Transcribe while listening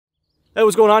Hey,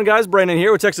 what's going on, guys? Brandon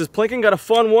here with Texas Plinking. Got a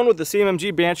fun one with the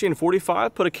CMMG Banshee in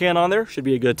 45. Put a can on there. Should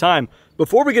be a good time.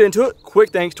 Before we get into it,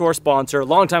 quick thanks to our sponsor,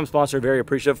 longtime sponsor, very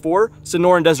appreciative for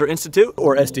Sonoran Desert Institute,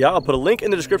 or SDI. I'll put a link in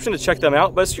the description to check them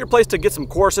out. But it's your place to get some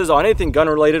courses on anything gun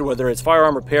related, whether it's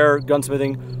firearm repair,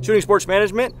 gunsmithing, shooting sports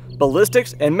management,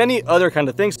 ballistics, and many other kind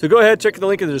of things. So go ahead, check the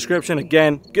link in the description.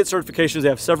 Again, get certifications. They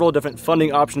have several different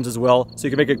funding options as well, so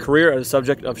you can make a career as a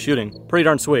subject of shooting. Pretty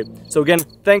darn sweet. So again,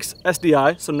 thanks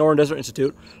SDI, Sonoran Desert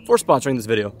Institute, for sponsoring this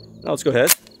video. Now let's go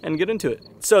ahead and get into it.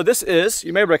 So this is,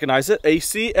 you may recognize it, a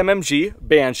CMMG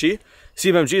Banshee.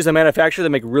 CMMG is a manufacturer that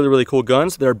make really, really cool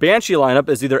guns. Their Banshee lineup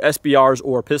is either SBRs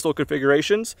or pistol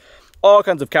configurations, all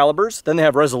kinds of calibers. Then they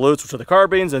have Resolutes, which are the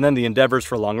carbines, and then the Endeavors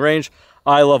for long range.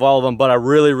 I love all of them, but I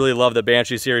really, really love the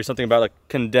Banshee series. Something about a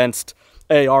condensed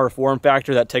AR form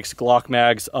factor that takes Glock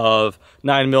mags of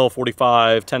 9mm,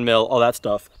 45, 10mm, all that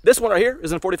stuff. This one right here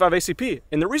is in 45 ACP.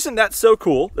 And the reason that's so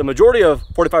cool, the majority of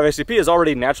 45 ACP is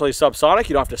already naturally subsonic.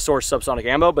 You don't have to source subsonic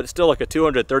ammo, but it's still like a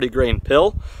 230 grain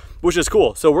pill, which is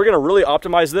cool. So we're gonna really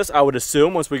optimize this, I would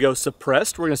assume, once we go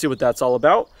suppressed. We're gonna see what that's all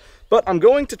about. But I'm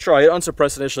going to try it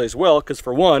unsuppressed initially as well, because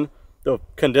for one, the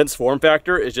condensed form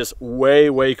factor is just way,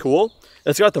 way cool.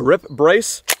 It's got the rip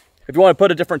brace. If you want to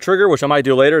put a different trigger, which I might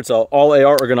do later, it's all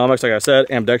AR ergonomics, like I said,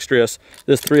 ambidextrous.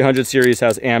 This 300 series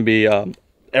has ambi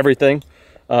everything,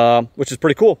 which is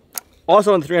pretty cool.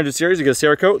 Also in the 300 series, you get a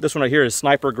Cerakote. This one right here is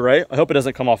Sniper Gray. I hope it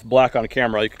doesn't come off black on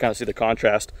camera. You can kind of see the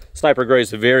contrast. Sniper Gray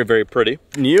is very, very pretty.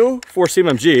 New for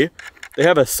CMMG, they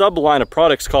have a sub line of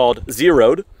products called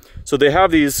Zeroed. So they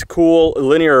have these cool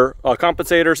linear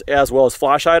compensators as well as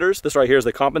flash hiders. This right here is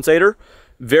the compensator.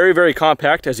 Very, very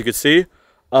compact, as you can see.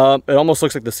 It almost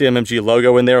looks like the CMMG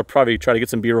logo in there. I'll probably try to get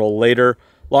some B-roll later.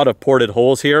 A lot of ported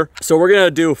holes here. So we're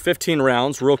gonna do 15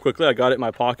 rounds real quickly. I got it in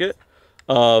my pocket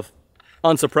of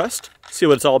unsuppressed. See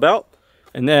what it's all about.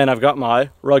 And then I've got my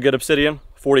rugged Obsidian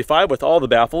 45 with all the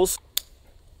baffles.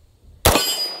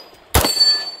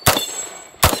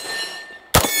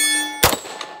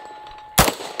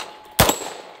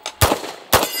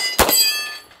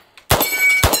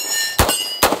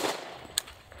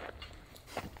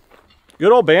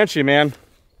 Good old Banshee, man.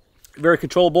 Very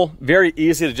controllable, very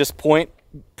easy to just point,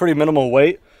 pretty minimal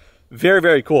weight. Very,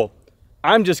 very cool.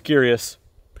 I'm just curious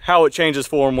how it changes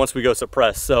form once we go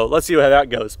suppressed. So let's see how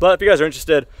that goes. But if you guys are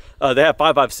interested, they have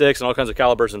 5.56 and all kinds of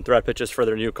calibers and thread pitches for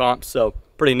their new comps. So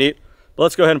pretty neat. But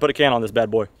let's go ahead and put a can on this bad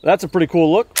boy. That's a pretty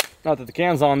cool look. Not that the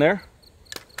can's on there.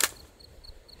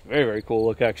 Very, very cool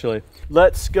look, actually.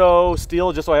 Let's go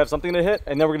steel just so I have something to hit.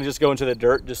 And then we're gonna just go into the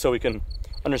dirt just so we can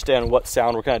understand what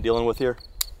sound we're kind of dealing with here.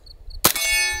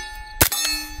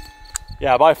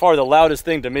 Yeah, by far the loudest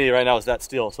thing to me right now is that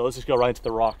steel. So let's just go right into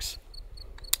the rocks.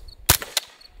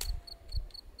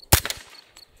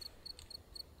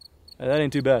 Yeah, that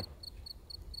ain't too bad.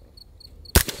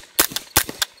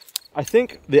 I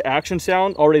think the action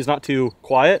sound already is not too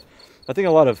quiet. I think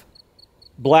a lot of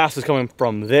blast is coming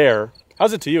from there.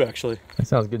 How's it to you, actually? That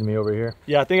sounds good to me over here.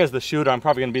 Yeah, I think as the shooter, I'm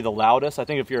probably gonna be the loudest. I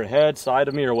think if you're ahead, side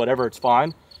of me, or whatever, it's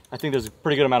fine. I think there's a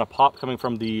pretty good amount of pop coming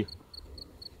from the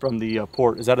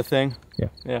port. Is that a thing? Yeah.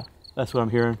 Yeah, that's what I'm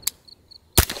hearing.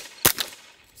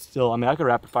 Still, I mean, I could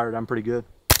rapid fire it. I'm pretty good.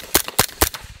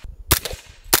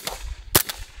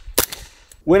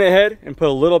 Went ahead and put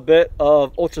a little bit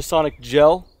of ultrasonic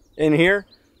gel in here.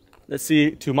 Let's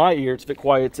see, to my ears, if it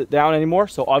quiets it down anymore.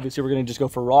 So obviously we're gonna just go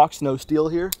for rocks, no steel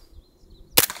here.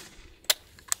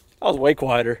 That was way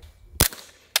quieter.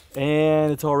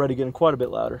 And it's already getting quite a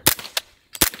bit louder.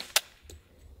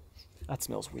 That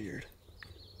smells weird.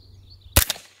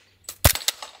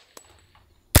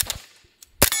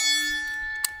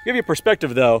 Give you a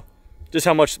perspective though, just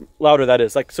how much louder that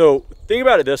is. Like, so think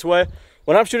about it this way.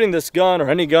 When I'm shooting this gun or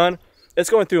any gun,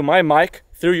 it's going through my mic,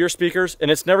 through your speakers,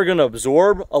 and it's never gonna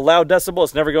absorb a loud decibel.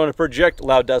 It's never going to project a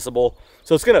loud decibel.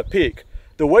 So it's gonna peak.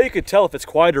 The way you could tell if it's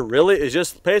quieter really is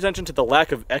just pay attention to the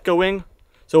lack of echoing.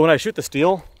 So when I shoot the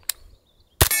steel,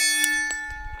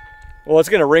 well, it's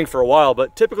gonna ring for a while,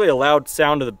 but typically a loud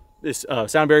sound of this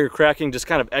sound barrier cracking just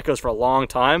kind of echoes for a long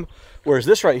time. Whereas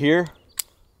this right here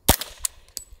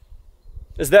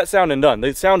is that sound and done.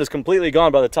 The sound is completely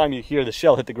gone by the time you hear the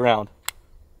shell hit the ground.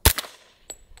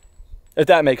 If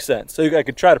that makes sense. So I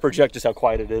could try to project just how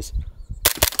quiet it is.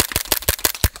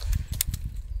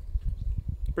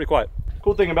 Pretty quiet.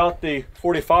 Cool thing about the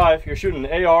 45, you're shooting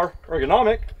an AR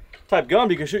ergonomic type gun,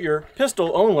 but you can shoot your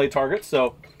pistol only targets.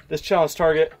 So this challenge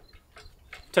target,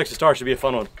 Texas Star, should be a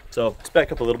fun one. So let's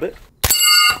back up a little bit.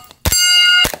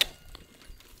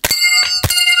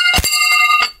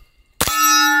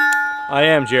 I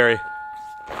am, Jerry.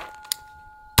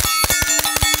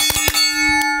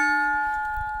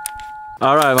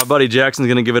 All right, my buddy Jackson's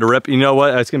gonna give it a rip. You know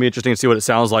what? It's gonna be interesting to see what it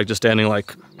sounds like just standing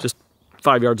like just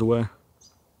 5 yards away.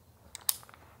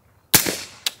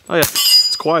 Oh yeah,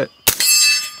 it's quiet.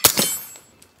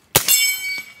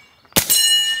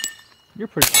 You're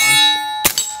pretty fine.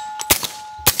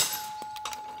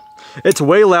 It's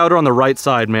way louder on the right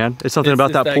side, man. It's something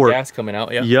about that port. Gas coming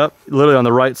out, yeah. Yep, literally on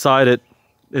the right side,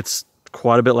 it's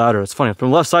quite a bit louder. It's funny.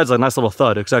 From the left side, it's like a nice little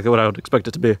thud, exactly what I would expect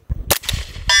it to be.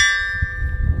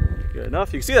 Good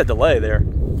enough. You can see that delay there.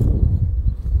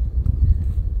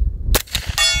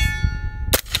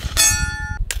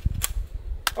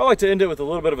 I like to end it with a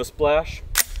little bit of a splash.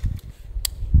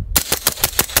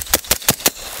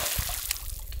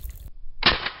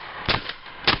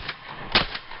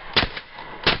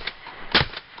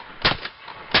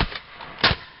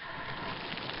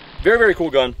 Very, very cool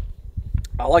gun.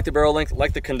 I like the barrel length,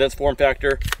 like the condensed form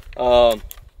factor.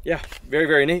 Yeah, very,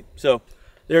 very neat. So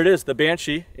there it is, the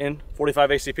Banshee in 45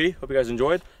 ACP. Hope you guys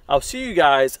enjoyed. I'll see you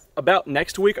guys about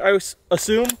next week, I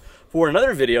assume, for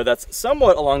another video that's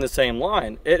somewhat along the same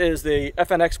line. It is the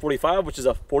FNX 45, which is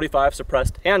a 45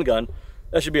 suppressed handgun.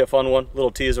 That should be a fun one. Little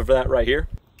teaser for that right here.